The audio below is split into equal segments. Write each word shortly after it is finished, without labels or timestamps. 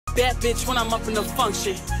Bad bitch when I'm up in the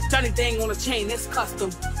function. Johnny Dang on a chain, it's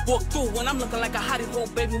custom. Walk through when I'm looking like a hottie roll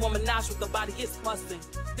baby woman Nash with the body, it's busting.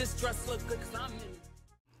 This dress look good cause I'm in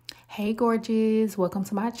it. Hey gorgeous, welcome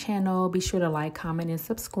to my channel. Be sure to like, comment, and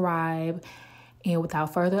subscribe. And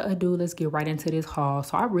without further ado, let's get right into this haul.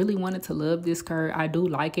 So I really wanted to love this skirt. I do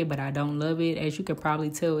like it, but I don't love it. As you can probably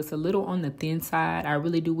tell, it's a little on the thin side. I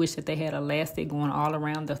really do wish that they had elastic going all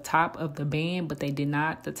around the top of the band, but they did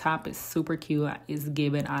not. The top is super cute. It's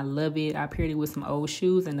given. I love it. I paired it with some old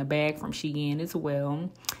shoes and the bag from SHEIN as well.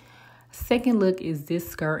 Second look is this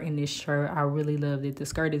skirt and this shirt. I really loved it. The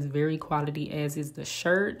skirt is very quality, as is the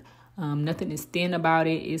shirt. Nothing is thin about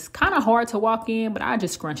it. It's kind of hard to walk in, but I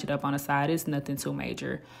just scrunch it up on the side. It's nothing too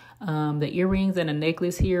major. The earrings and the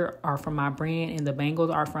necklace here are from my brand, and the bangles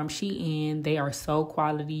are from SHEIN. They are so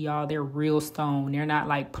quality, y'all. They're real stone. They're not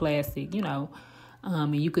like plastic, you know,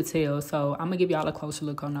 and you could tell. So I'm gonna give y'all a closer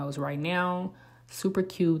look on those right now. Super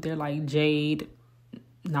cute. They're like jade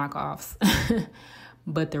knockoffs.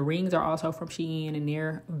 But the rings are also from SHEIN, and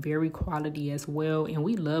they're very quality as well. And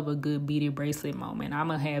we love a good beaded bracelet moment. I'm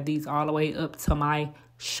going to have these all the way up to my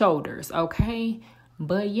shoulders, okay?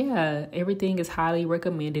 But yeah, everything is highly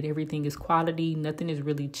recommended. Everything is quality. Nothing is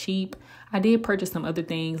really cheap. I did purchase some other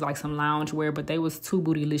things like some loungewear, but they was too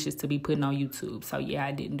bootylicious to be putting on YouTube. So yeah,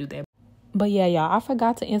 I didn't do that. But yeah, y'all, I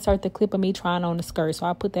forgot to insert the clip of me trying on the skirt. So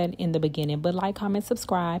I put that in the beginning. But like, comment,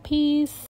 subscribe. Peace.